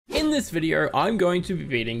In this video, I'm going to be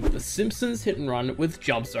beating the Simpsons hit and run with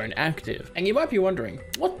Jump Zone active. And you might be wondering,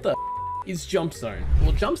 what the is Jump Zone?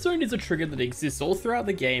 Well, Jump Zone is a trigger that exists all throughout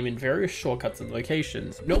the game in various shortcuts and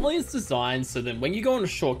locations. Normally it's designed so that when you go on a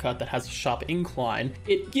shortcut that has a sharp incline,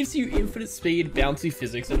 it gives you infinite speed, bouncy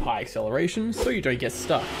physics, and high acceleration so you don't get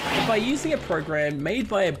stuck. And by using a program made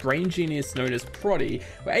by a brain genius known as Proddy,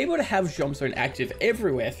 we're able to have Jump Zone active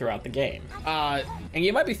everywhere throughout the game. And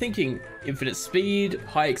you might be thinking, infinite speed,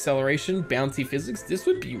 high acceleration, bouncy physics, this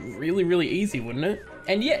would be really easy, wouldn't it?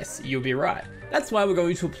 And yes, you'll be right. That's why we're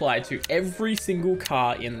going to apply to every single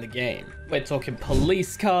car in the game. We're talking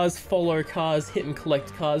police cars, follow cars, hit and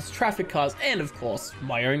collect cars, traffic cars, and of course,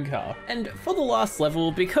 my own car. And for the last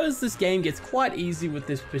level, because this game gets quite easy with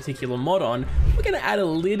this particular mod on, we're gonna add a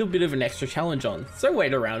little bit of an extra challenge on, so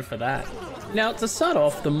wait around for that. Now, to start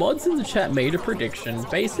off, the mods in the chat made a prediction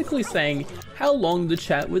basically saying how long the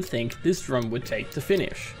chat would think this run would take to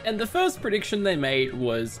finish. And the first prediction they made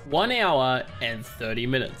was 1 hour and 30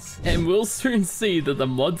 minutes. And we'll soon see that the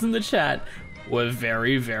mods in the chat were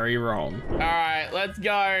very wrong. All right, let's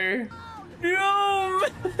go. No!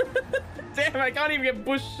 Damn, I can't even get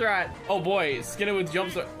bush strat. Oh boy, Skinner with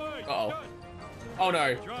jump zone. Uh-oh. Oh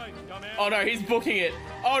no. Oh no, he's booking it.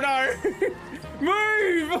 Oh no.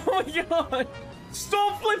 Move! Oh my god.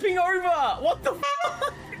 Stop flipping over. What the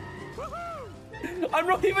fuck? I'm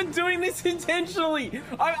not even doing this intentionally.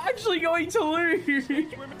 I'm actually going to lose.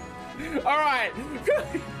 All right.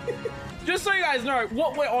 Just so you guys know,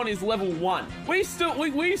 what we're on is level 1. We've still got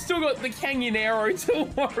the Canyonero to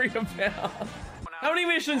worry about. How many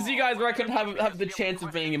missions do you guys reckon have the chance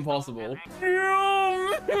of being impossible?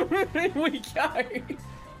 Here we go.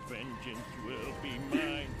 Vengeance will be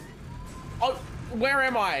mine. Oh, where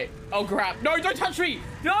am I? Oh crap! No, don't touch me!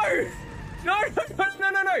 No! No!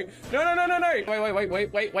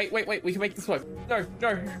 Wait! We can make this work. No!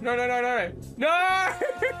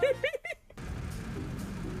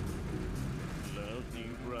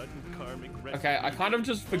 Okay, I kind of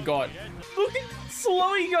just forgot. Look at how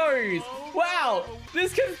slow he goes. Wow,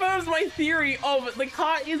 this confirms my theory of the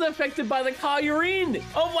car is affected by the car you're in.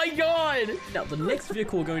 Oh my god. Now, the next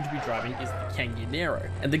vehicle we're going to be driving is the Canyonero.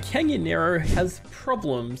 And the Canyonero has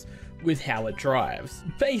problems with how it drives.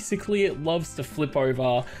 Basically, it loves to flip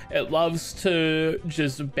over. It loves to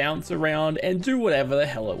just bounce around and do whatever the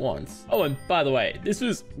hell it wants. Oh, and by the way, this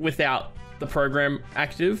is without the program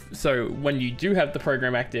active, so when you do have the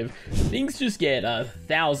program active, things just get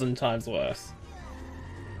 1,000 times worse.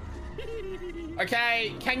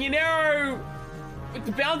 Okay, Canyonero with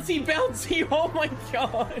the bouncy, oh my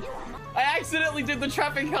god. I accidentally did the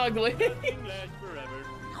traffic ugly.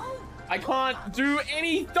 I can't do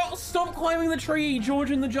any, stop climbing the tree, George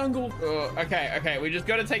in the jungle. Okay, we just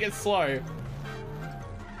gotta take it slow.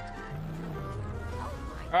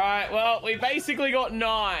 All right, well, we basically got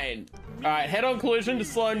 9. All right, head-on collision to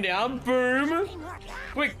slow him down. Boom.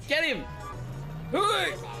 Quick, get him.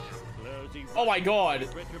 Oh my god.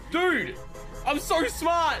 Dude, I'm so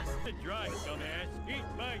smart.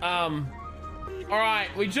 All right,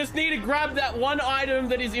 we just need to grab that one item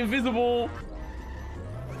that is invisible.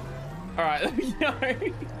 All right, let me go.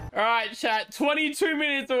 All right, chat, 22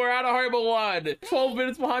 minutes and we're out of Homer 1. 12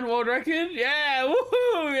 minutes behind world record. Yeah,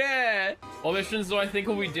 woohoo, yeah. What missions do I think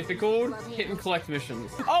will be difficult? Hit and collect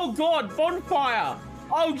missions. Oh god, bonfire.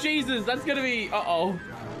 Oh Jesus, that's gonna be, uh-oh.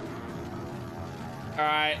 All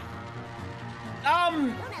right.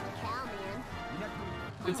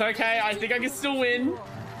 It's okay, I think I can still win.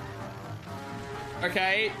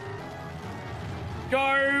 Okay.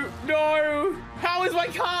 Go, no. How is my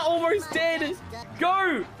car almost dead?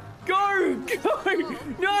 Go. No,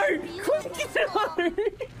 quick, no.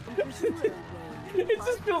 It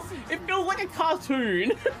just feels like a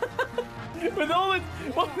cartoon. With all this,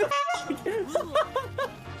 what the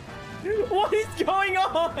fuck? What is going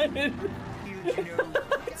on?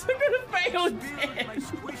 It's gonna fail again.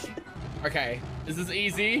 Okay, this is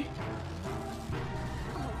easy.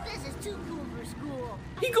 This is too cool for school.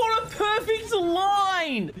 He got a perfect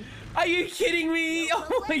line. Are you kidding me?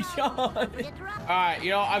 Oh my god. All right, you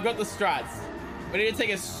know, I've got the strats. We need to take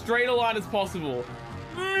as straight a line as possible.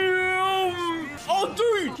 Oh,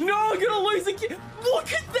 dude, no, I'm gonna lose again.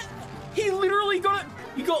 Look at that. He literally got it.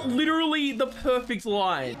 He got literally the perfect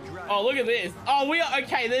line. Oh, look at this. Oh, we are,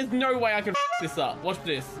 okay, there's no way I can f this up. Watch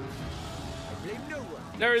this.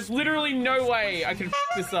 There is literally no way I can f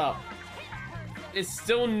this up. There's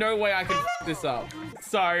still no way I can f this up.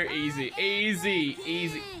 So easy, easy.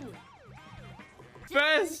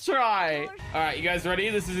 First try. All right, you guys ready?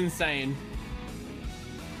 This is insane.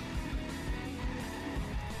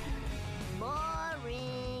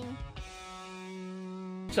 Boring.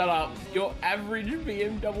 Shut up. Your average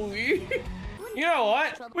BMW. You know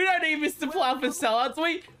what? We don't need Mr. Plow for sellouts.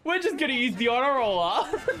 We're just gonna use the auto roller.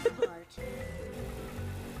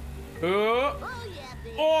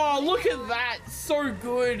 Oh, look at that. So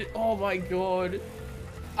good. Oh my god.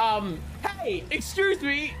 Hey, excuse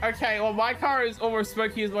me. Okay, well, my car is almost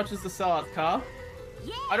smoky as much as the sellout car.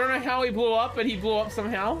 I don't know how he blew up, but he blew up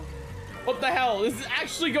somehow. What the hell? This is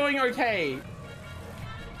actually going okay.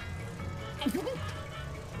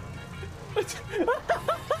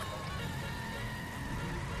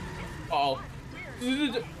 Oh.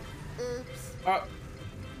 Oops.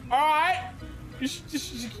 Alright.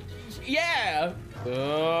 Yeah.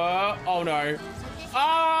 Oh no.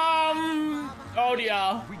 Oh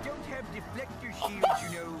dear. We don't have deflector shields,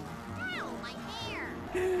 you know. Ow, my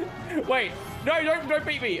hair. Wait. No, don't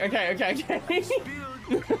beat me. Okay. Who are these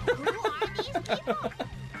people?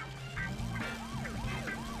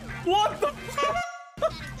 What the fuck?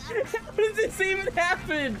 How does this even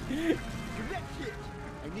happen? Direct hit.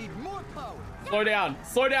 I need more power. Slow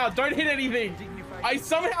down. Don't hit anything. I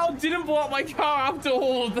somehow didn't blow up my car after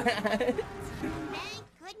all of that. Thank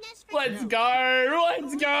goodness for Let's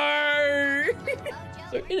go.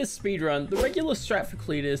 So in a speedrun, the regular strat for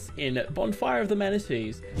Cletus in Bonfire of the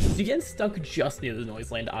Manatees is to get stuck just near the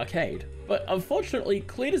Noiseland arcade. But unfortunately,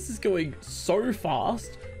 Cletus is going so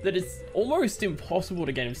fast that it's almost impossible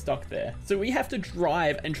to get him stuck there. So we have to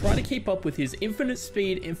drive and try to keep up with his infinite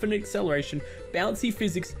speed, infinite acceleration, bouncy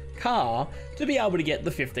physics car to be able to get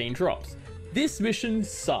the 15 drops. This mission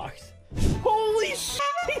sucked. Holy shit!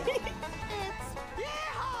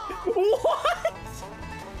 What?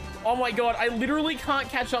 Oh my god, I literally can't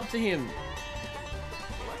catch up to him.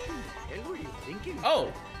 What the hell were you thinking?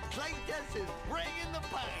 Oh. Cletus is bringing the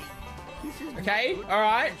pain. Okay,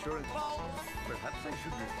 alright. Perhaps I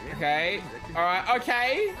should refrain. Okay, alright,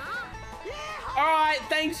 okay. Alright,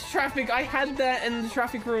 thanks traffic. I had that and the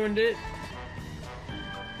traffic ruined it.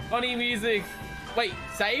 Funny music. Wait,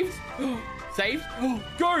 saved? Saved?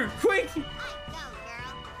 Go, quick! Go, girl.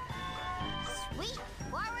 Sweet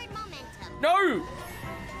forward momentum. No!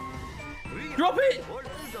 Drop it!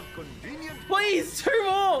 Horses of convenient. Please, two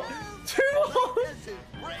more! Two more! Cletus is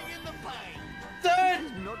bringing the pain.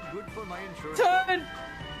 Turn! Not good for my insurance. Turn!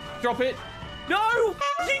 Drop it. No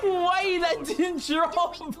fucking way that didn't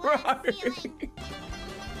drop, bro!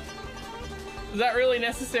 Is that really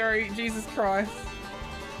necessary? Jesus Christ.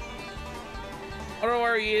 I don't know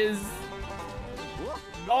where he is.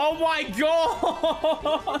 Oh my god!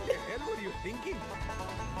 What the hell were you thinking?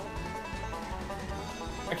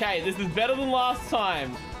 Okay, this is better than last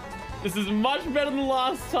time. This is much better than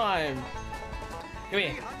last time. Come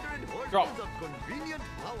here. 300 horses Drop. of convenient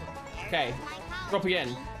power. Okay. Drop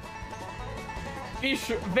again.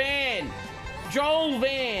 Fish van. Joel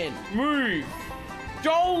van. Move.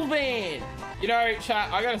 Joel van. You know,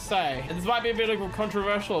 chat, I gotta say, and this might be a bit of a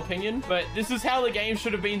controversial opinion, but this is how the game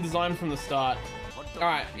should have been designed from the start.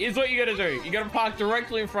 Alright, here's what you gotta do. You gotta park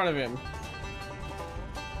directly in front of him.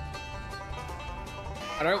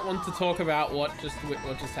 I don't want to talk about what just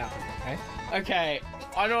happened, okay? Okay,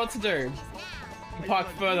 I know what to do. You park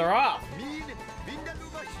further up.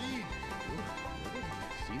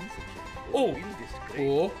 Oh.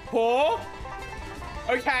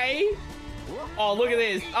 Okay. Oh, look at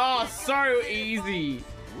this. Oh, so easy.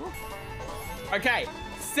 Okay,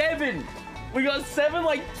 7. We got 7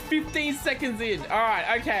 like 15 seconds in. All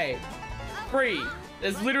right, okay. 3.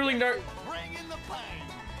 There's literally no...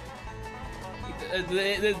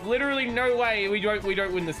 There's literally no way we don't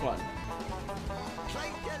win this one.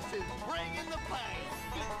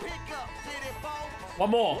 One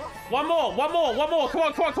more. Come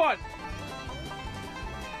on.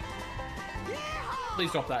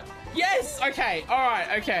 Please drop that. Yes. Okay. All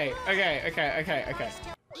right. Okay.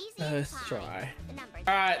 First try.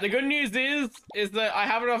 All right. The good news is that I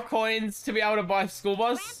have enough coins to be able to buy a school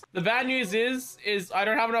bus. The bad news is I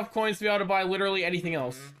don't have enough coins to be able to buy literally anything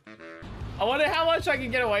else. I wonder how much I can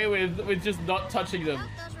get away with just not touching them.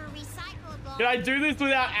 Can I do this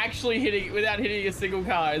without actually hitting a single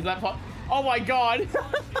car? Is that oh my god.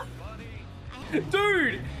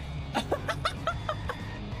 Dude.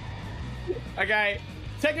 Okay.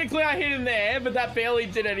 Technically I hit him there, but that barely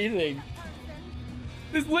did anything.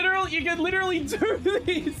 You can literally do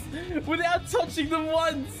this without touching them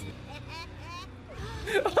once.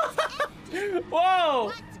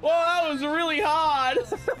 Whoa, that was really hard.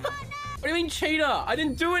 What do you mean cheater? I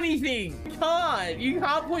didn't do anything. You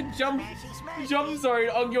can't put jump zone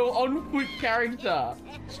on your on-foot character.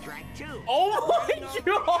 Strike 2. Oh my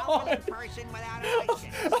god. Person without a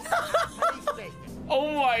license.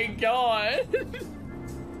 Oh my god.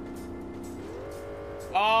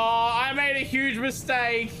 Oh, I made a huge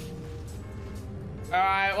mistake. All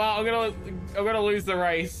right, well, I'm gonna lose the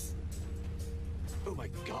race. Oh my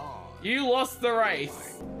god. You lost the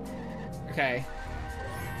race. Okay.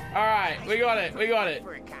 All right, we got it. We got it.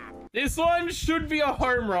 This one should be a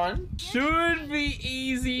home run. Should be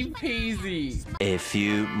easy peasy. A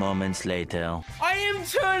few moments later. I am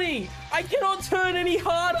turning. I cannot turn any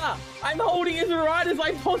harder. I'm holding as right as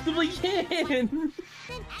I possibly can.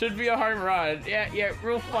 Should be a home run. Yeah,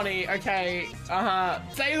 real funny. Okay,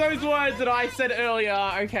 say those words that I said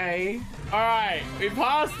earlier. Okay. All right, we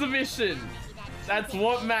passed the mission. That's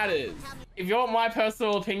what matters. If you want my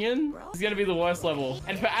personal opinion, it's gonna be the worst level.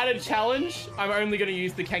 And for added challenge, I'm only gonna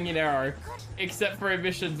use the Canyon Arrow, except for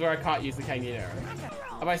missions where I can't use the Canyon Arrow.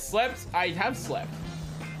 Have I slept? I have slept.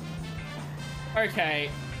 Okay,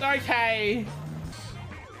 okay.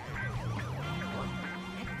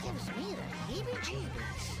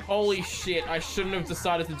 Holy shit, I shouldn't have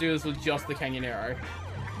decided to do this with just the Canyon Arrow.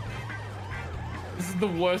 This is the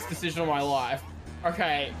worst decision of my life.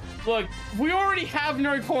 Okay, look, we already have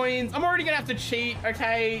no coins. I'm already gonna have to cheat,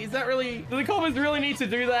 okay? Is that really, do the comments really need to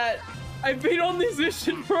do that? I've been on this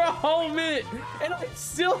mission for a whole minute and I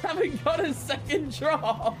still haven't got a second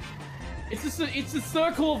drop. It's just it's a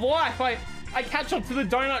circle of life. I catch up to the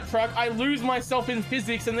donut truck, I lose myself in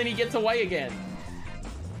physics, and then he gets away again.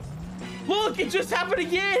 Look, it just happened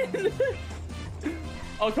again.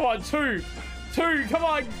 Oh, come on, two, come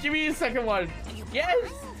on, give me a second one.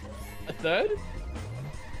 Yes, a third?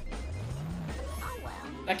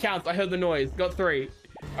 That counts. I heard the noise. Got 3.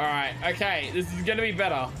 All right. Okay. This is gonna be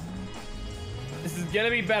better. This is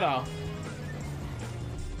gonna be better.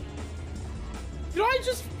 Did I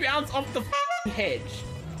just bounce off the hedge?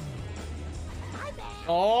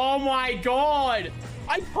 Oh my god!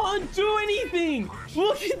 I can't do anything.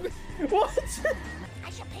 Look at what? I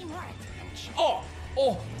should pay more attention. Oh!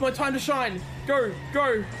 My time to shine. Go!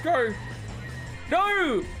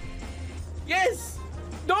 No! Yes!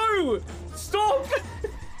 No! Stop!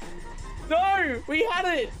 No! We had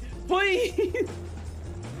it! Please!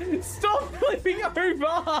 Stop flipping over!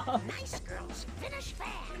 Nice girls, finish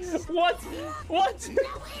fast. What?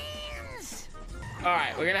 No hands.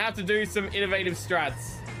 Alright, we're gonna have to do some innovative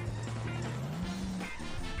strats.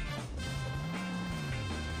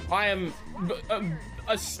 I am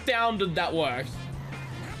astounded that worked.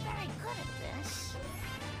 Not very good at this.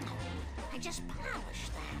 I just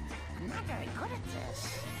polished that. I'm not very good at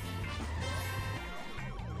this.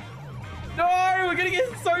 No, we're gonna get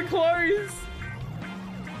so close.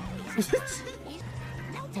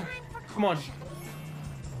 No time for Come on.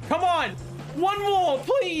 Come on. One more,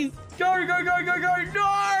 please. Go. No.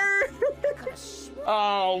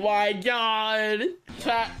 Oh my god.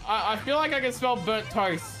 Chat, I feel like I can smell burnt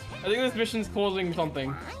toast. I think this mission's causing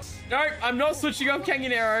something. Nope, I'm not switching up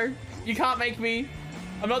Canyon Arrow. You can't make me.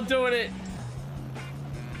 I'm not doing it.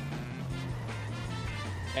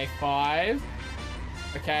 Okay, 5.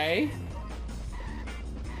 Okay.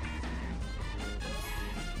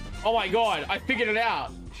 Oh my god, I figured it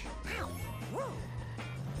out.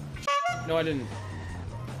 No, I didn't.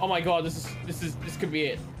 Oh my god, this could be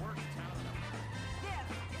it.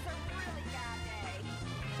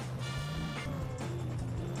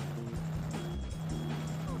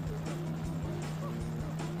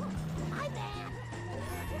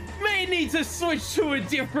 May need to switch to a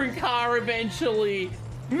different car eventually.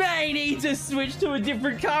 May need to switch to a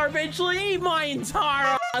different car eventually. Eat my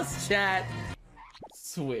entire ass, chat.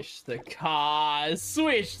 Switch the cars.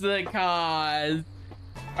 Switch the cars.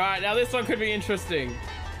 All right, now this one could be interesting.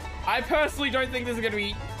 I personally don't think this is going to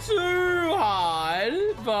be too hard,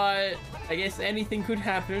 but I guess anything could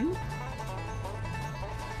happen. Not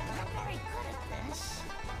very good at this.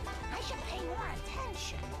 I should pay more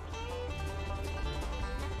attention.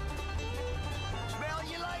 Smell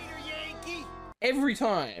you later, Yankee. Every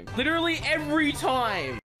time. Literally every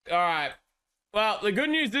time. All right. Well, the good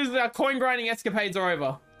news is our coin grinding escapades are over.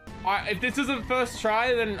 All right, if this isn't first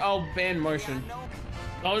try, then I'll ban motion.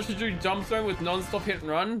 I should do jump zone with non-stop hit and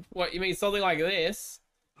run. What, you mean something like this?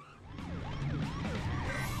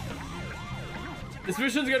 This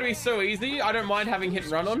mission's gonna be so easy. I don't mind having hit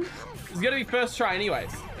and run on. It's gonna be first try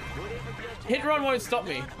anyways. Hit and run won't stop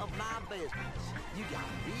me.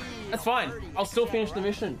 That's fine. I'll still finish the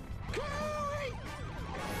mission.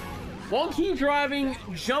 Wonky driving,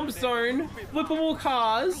 jump zone, flippable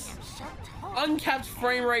cars, uncapped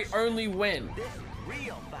frame rate only when.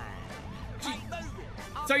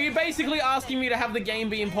 So you're basically asking me to have the game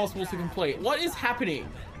be impossible to complete. What is happening?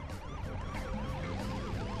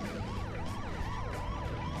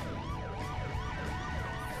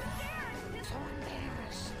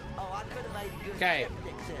 Okay,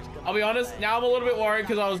 I'll be honest, now I'm a little bit worried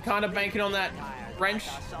because I was kind of banking on that wrench.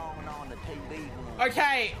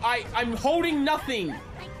 Okay, I'm holding nothing. Like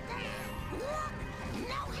that. Look,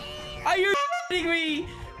 no hair. Are you kidding me?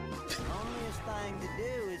 Onlyest thing to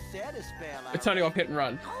do is set a spell. We're turning off hit and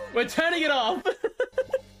run. We're turning it off.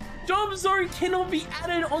 Jump zone cannot be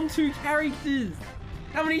added onto characters.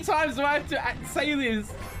 How many times do I have to say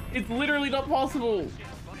this? It's literally not possible.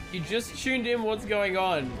 You just tuned in, what's going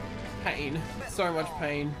on? Pain, so much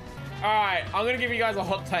pain. All right, I'm gonna give you guys a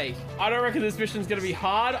hot take. I don't reckon this mission's gonna be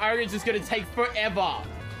hard. I reckon it's just gonna take forever.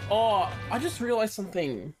 Oh, I just realized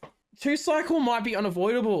something. 2-cycle might be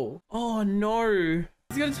unavoidable. Oh no.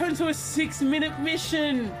 It's gonna turn into a 6-minute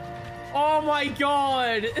mission. Oh my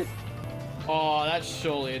God. Oh, that's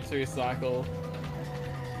surely a 2-cycle.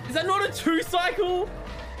 Is that not a 2-cycle?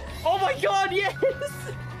 Oh my God, yes.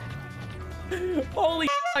 Holy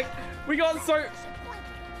like, we got so...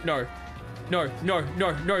 No. No, no,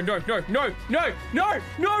 no, no, no, no, no, no, no, no,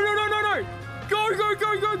 no, no, no, no. Go, go,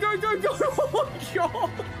 go, go, go, go, go. Oh my God.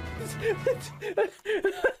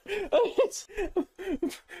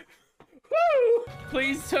 Woo!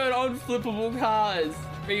 Please turn on flippable cars.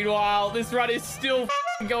 Meanwhile, this run is still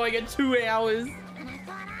going at 2 hours. And I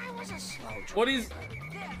thought I was a slow driver. What is...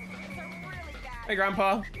 Hey,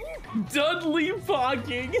 Grandpa. Dudley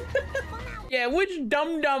parking. Yeah, which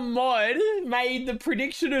dum-dum mod made the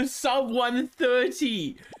prediction of sub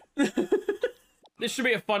 130? This should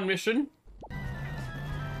be a fun mission.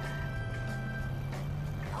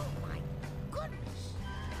 Oh my goodness.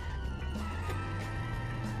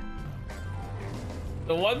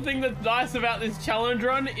 The one thing that's nice about this challenge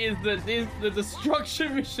run is that the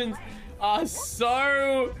destruction missions are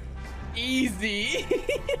so easy.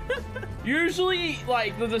 Usually,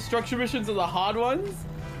 like, the destruction missions are the hard ones,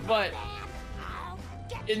 but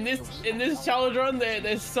in this challenge run,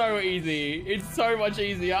 they're so easy. It's so much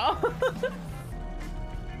easier.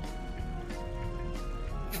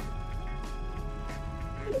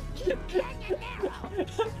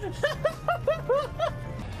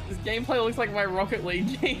 This gameplay looks like my Rocket League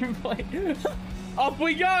gameplay. Off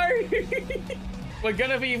we go! We're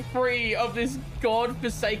gonna be free of this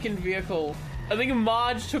god-forsaken vehicle. I think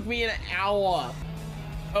Marge took me an hour.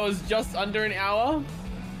 It was just under an hour. Well,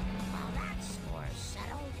 that score's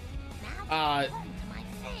settled. Now to my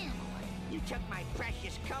family. You took my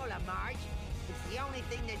precious cola, Marge. It's the only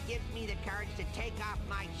thing that gives me the courage to take off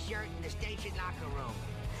my shirt in the station locker room.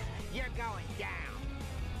 You're going down.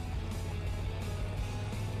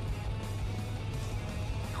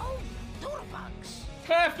 Oh, doodlebugs.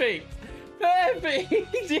 Perfect! Perfect!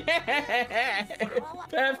 Yeah!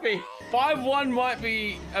 Perfect. 5-1 might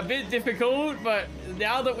be a bit difficult, but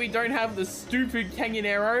now that we don't have the stupid Canyon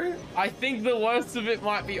Arrow, I think the worst of it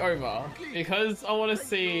might be over. Because I want to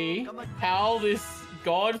see how this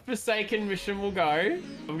god-forsaken mission will go.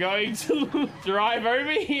 I'm going to drive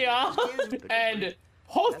over here and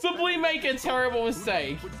possibly make a terrible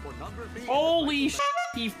mistake. Holy shit,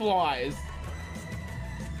 he flies.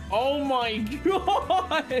 Oh my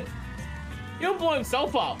God. He'll blow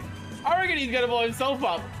himself up. I reckon he's gonna blow himself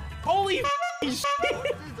up. Holy shit.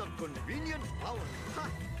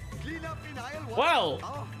 Well,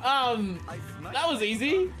 that was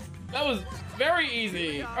easy. That was very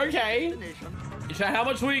easy. Okay. So how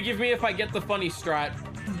much will you give me if I get the funny strat?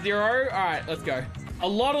 0? All right, let's go. A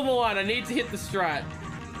lot on the line. I need to hit the strat.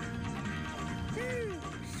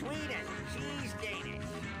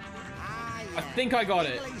 I think I got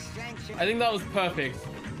it. I think that was perfect.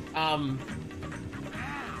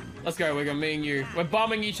 Let's go, Wiggum, me and you. We're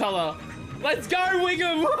bombing each other. Let's go,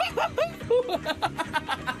 Wiggum!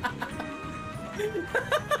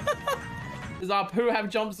 Does our poo have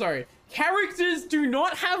jump zone? Characters do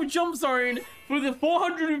not have jump zone for the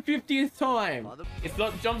 450th time. It's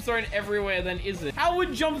not jump zone everywhere, then is it? How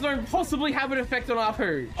would jump zone possibly have an effect on our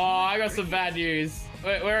poo? Oh, I got some bad news.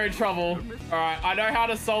 We're in trouble. All right, I know how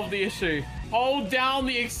to solve the issue. Hold down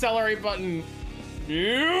the accelerate button.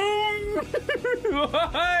 Hey!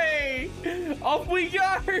 Off we go!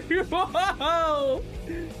 Whoa!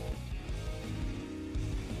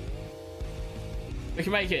 We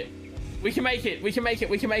can make it. We can make it. We can make it.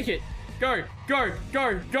 We can make it. Go, go,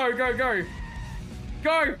 go, go, go, go.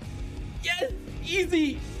 Go! Yes!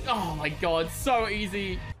 Easy! Oh my God, so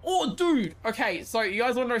easy. Oh, dude. Okay, so you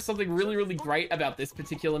guys want to know something really, really great about this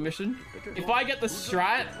particular mission? If I get the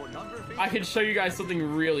strat, I can show you guys something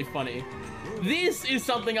really funny. This is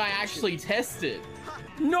something I actually tested.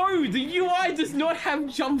 No, the UI does not have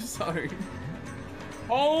jump zone.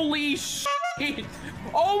 Holy shit.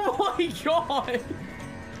 Oh my God.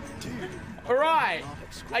 All right.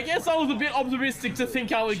 I guess I was a bit optimistic to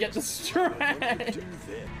think I would get the strat.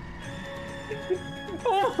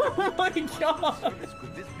 Oh my god!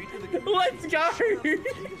 Let's go!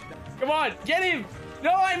 Come on, get him!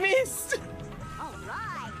 No, I missed! All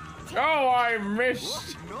right. Oh, I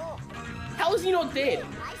missed! How is he not dead?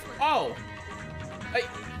 Oh!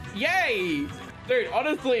 Yay! Dude,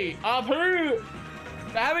 honestly, Apu,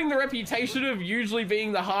 having the reputation of usually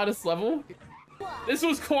being the hardest level, this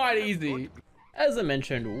was quite easy. As I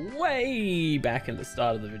mentioned way back in the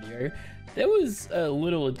start of the video, there was a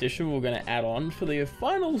little addition we're going to add on for the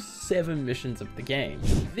final 7 missions of the game.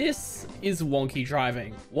 This is wonky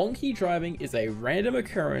driving. Wonky driving is a random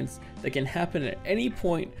occurrence that can happen at any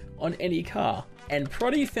point on any car, and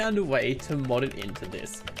Proddy found a way to mod it into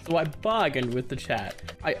this. So I bargained with the chat.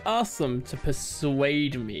 I asked them to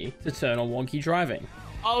persuade me to turn on wonky driving.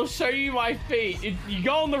 I'll show you my feet. You're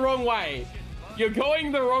going the wrong way. You're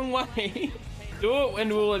going the wrong way. Do it and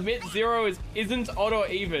we'll admit 0 isn't odd or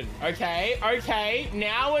even. Okay, okay,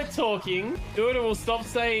 now we're talking. Do it and we'll stop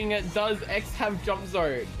saying, does X have jump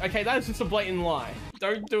zone? Okay, that's just a blatant lie.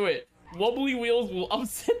 Don't do it. Wobbly wheels will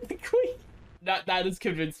upset the queen. That has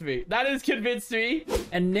convinced me. That has convinced me.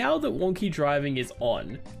 And now that wonky driving is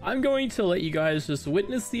on, I'm going to let you guys just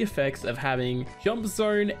witness the effects of having jump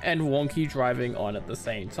zone and wonky driving on at the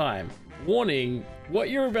same time. Warning, what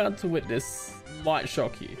you're about to witness might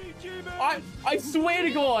shock you. I swear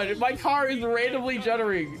to God, my car is randomly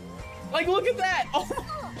juddering. Like, look at that. Oh,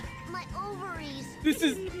 My ovaries. this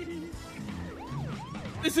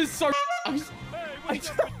is so. What's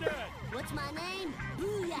my name?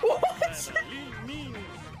 What?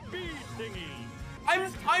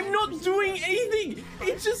 I'm not doing anything.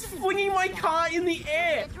 It's just flinging my car in the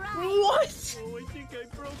air. What? Oh, I think I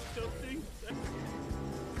broke something.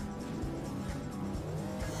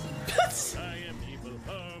 I am evil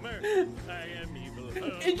Homer. I am evil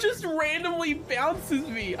Homer. It just randomly bounces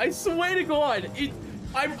me. I swear to God.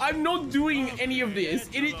 I'm not doing any of this.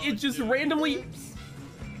 It just randomly.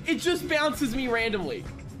 It just bounces me randomly.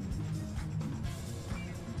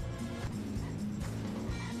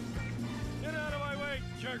 Get out of my way,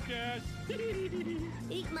 jerk ass.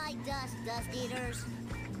 Eat my dust, dust eaters.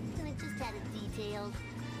 And I just had it detailed.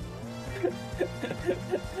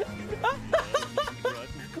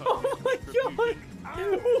 Oh my God.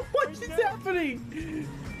 What is happening?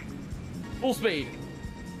 Full speed.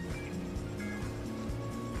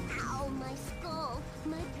 Ow, my skull.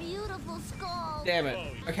 My beautiful skull. Damn it.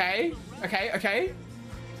 Okay. Okay. Okay.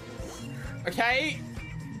 Okay.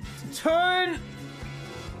 Turn.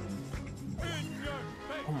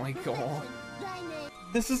 Oh my God.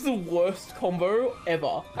 This is the worst combo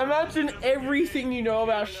ever. Imagine everything you know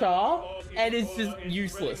about Char and it's just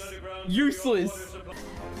useless. Useless.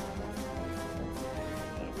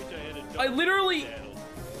 I literally...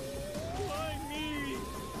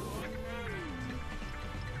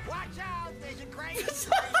 Watch out! There's a crate.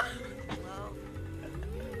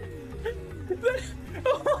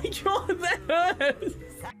 Oh my God, that hurts.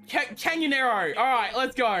 Canyonero. All right,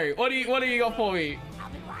 let's go. What do you got for me?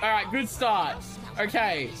 All right, good start.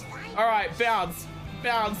 Okay. All right, bounce.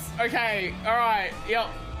 Bounce. Okay. All right. Yep.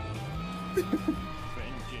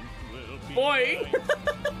 Boy.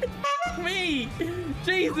 Me.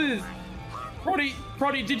 Jesus. Proddy,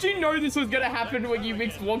 did you know this was gonna happen when you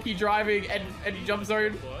mixed wonky driving and jump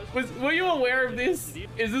zone? Were you aware of this?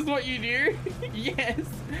 Is this what you knew? Yes.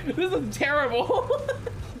 This is terrible.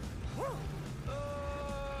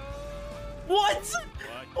 What?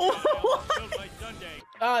 What?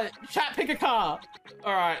 Chat, pick a car.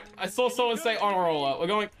 All right. I saw someone say honor roller. We're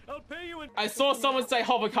going. I saw someone say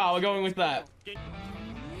hover car. We're going with that.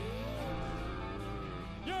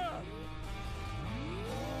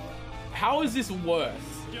 How is this worse?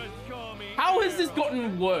 How has this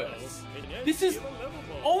gotten worse? This is...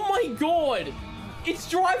 Oh my God! It's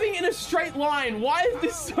driving in a straight line. Why is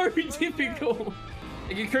this so difficult?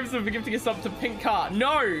 Thank you, Crimson, for gifting us up to pink car.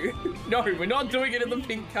 No! No, we're not doing it in the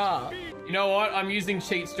pink car. You know what? I'm using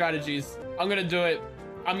cheat strategies. I'm gonna do it.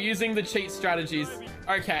 I'm using the cheat strategies.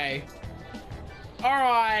 Okay.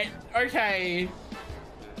 Alright. Okay.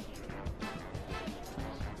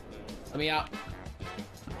 Let me out.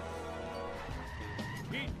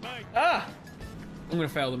 Ah! I'm gonna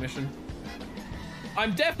fail the mission.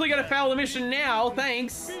 I'm definitely gonna fail the mission now,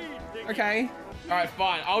 thanks. Okay. Alright,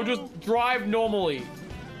 fine. I'll just drive normally.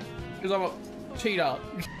 Because I'm a cheater.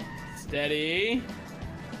 Steady.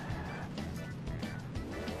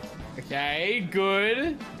 Okay,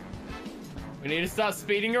 good. We need to start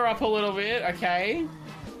speeding her up a little bit, okay.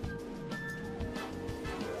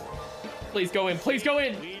 Please go in, please go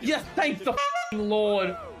in. Yes, thank the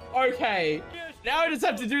Lord. Okay. Now I just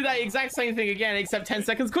have to do that exact same thing again, except 10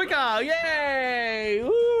 seconds quicker. Yay!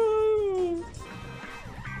 Woo!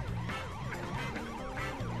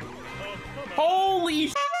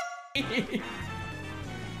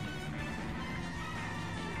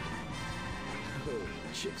 Oh,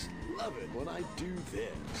 chicks love it when I do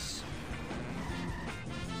this.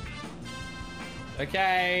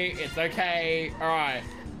 Okay, it's okay. All right.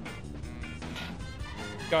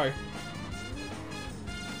 Go.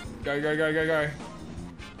 Go, go, go, go, go.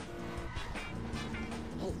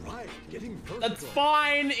 All right, getting vertical. That's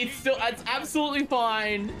fine. It's absolutely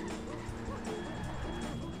fine.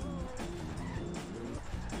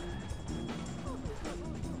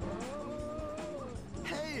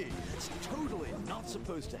 Hey, that's totally not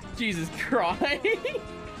supposed to happen. Jesus Christ.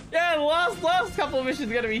 Yeah, the last couple of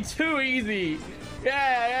missions are gonna be too easy.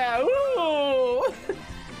 Yeah, yeah. Woo!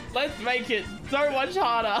 Let's make it so much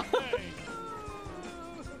harder.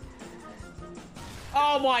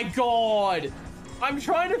 Oh my god. I'm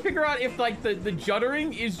trying to figure out if like the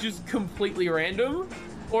juddering is just completely random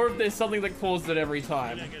or if there's something that causes it every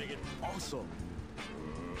time. Awesome.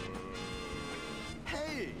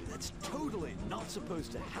 Hey, that's totally not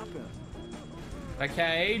supposed to happen.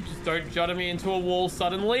 Okay, just don't judder me into a wall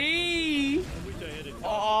suddenly.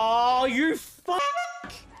 Oh, you fuck!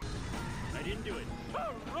 I didn't do it.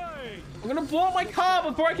 All right. I'm gonna blow up my car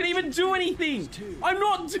before I can even do anything. I'm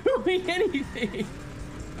not doing anything.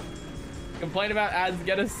 Complain about ads,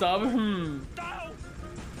 get a sub. How am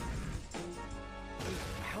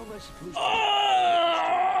I supposed to?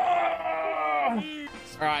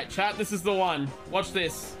 All right, chat, this is the one. Watch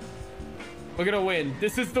this. We're gonna win.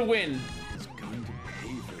 This is the win. It's going to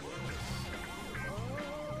pay for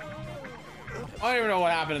this. I don't even know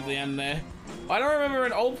what happened at the end there. I don't remember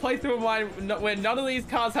an old playthrough of mine where none of these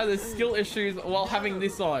cars had the skill issues while having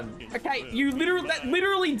this on. Okay, that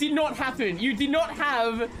literally did not happen. You did not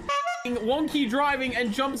have wonky driving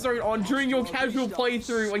and jump zone on during your casual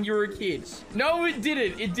playthrough when you were a kid. No, it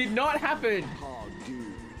didn't. It did not happen. Oh,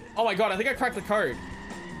 dude. Oh my god, I think I cracked the code.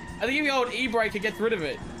 I think if you hold E-brake, it gets rid of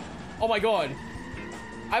it. Oh my god.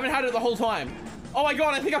 I haven't had it the whole time. Oh my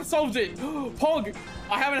god, I think I've solved it. Pog,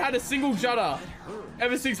 I haven't had a single judder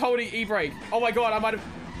ever since holding E-brake. Oh my god, I might have...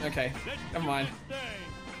 Okay, never mind.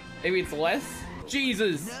 Maybe it's less?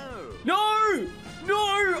 Jesus. No!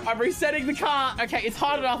 No! I'm resetting the car. Okay, it's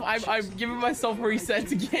hard enough. I'm giving myself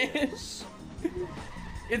resets again.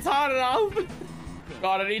 It's hard enough.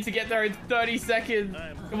 God, I need to get there in 30 seconds.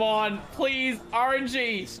 Come on, please,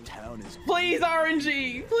 RNG. Please,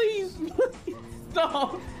 RNG. Please, please,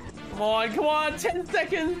 stop. Come on, 10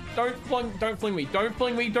 seconds. Don't fling me. Don't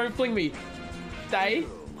fling me. Don't fling me. Stay.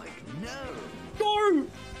 Go.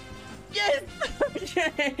 Yes.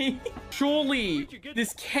 Okay. Surely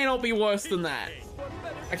this cannot be worse than that.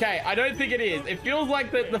 Okay, I don't think it is. It feels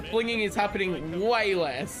like the flinging is happening way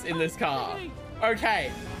less in this car.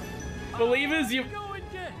 Okay. Believers, you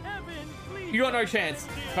got no chance.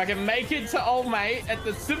 If I can make it to old mate at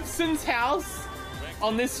the Simpsons house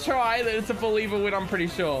on this try, then it's a believer win, I'm pretty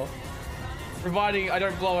sure. Providing I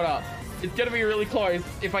don't blow it up. It's gonna be really close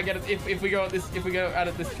if I get it, if we go at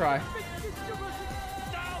it this try.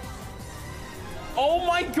 Oh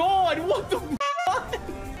my god, what the fuck?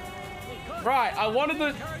 Right, I wanted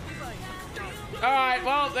the... Alright,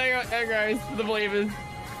 well, there goes the believers.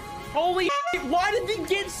 Holy shit, why did it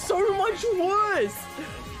get so much worse?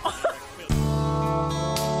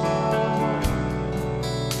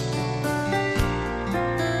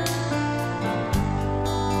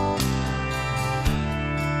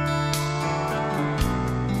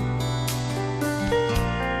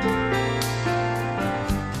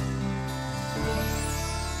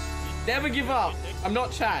 Never give up. I'm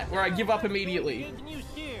not chat where I give up immediately.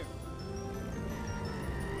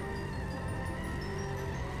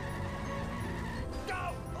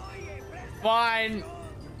 Fine.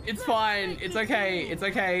 It's fine. It's okay. It's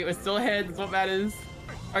okay. We're still ahead. That's what matters.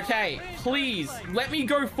 Okay, please let me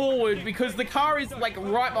go forward because the car is like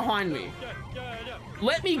right behind me.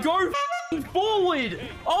 Let me go forward.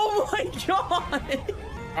 Oh my god.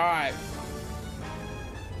 All right.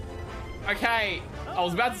 Okay. I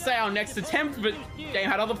was about to say our next attempt, but game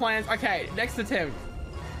had other plans. Okay, next attempt.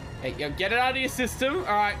 Hey, yo, get it out of your system.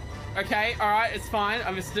 All right. Okay, all right, it's fine.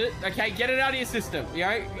 I missed it. Okay, get it out of your system. You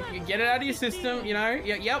know, get it out of your system. You know.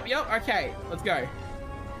 Yep. Okay, let's go.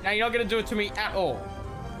 Now you're not gonna do it to me at all.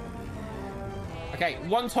 Okay,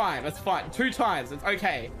 one time. That's fine. 2 times. It's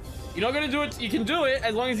okay. You're not gonna do it. You can do it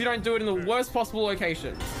as long as you don't do it in the worst possible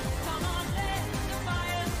location.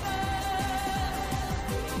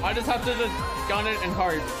 I just have to just gun it and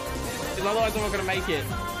hope, because otherwise I'm not gonna make it.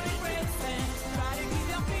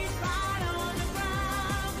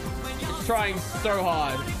 It's trying so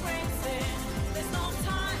hard.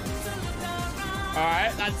 All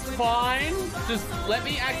right, that's fine. Just let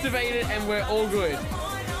me activate it and we're all good.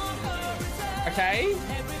 Okay.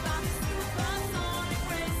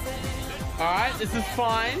 Alright, this is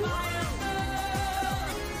fine.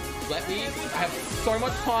 I have so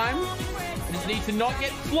much time. I just need to not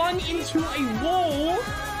get flung into a wall.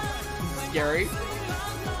 This is scary.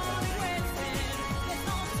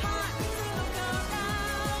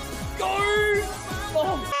 Go!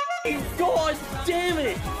 Oh, God damn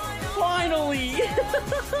it! Finally!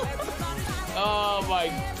 Oh my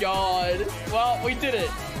God. Well, we did it.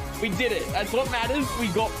 We did it. That's what matters. We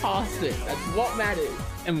got past it. That's what matters.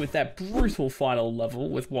 And with that brutal final level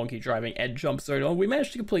with wonky driving and jump zone on, we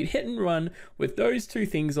managed to complete hit and run with those two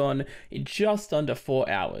things on in just under 4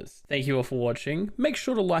 hours. Thank you all for watching. Make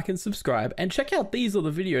sure to like and subscribe and check out these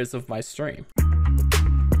other videos of my stream.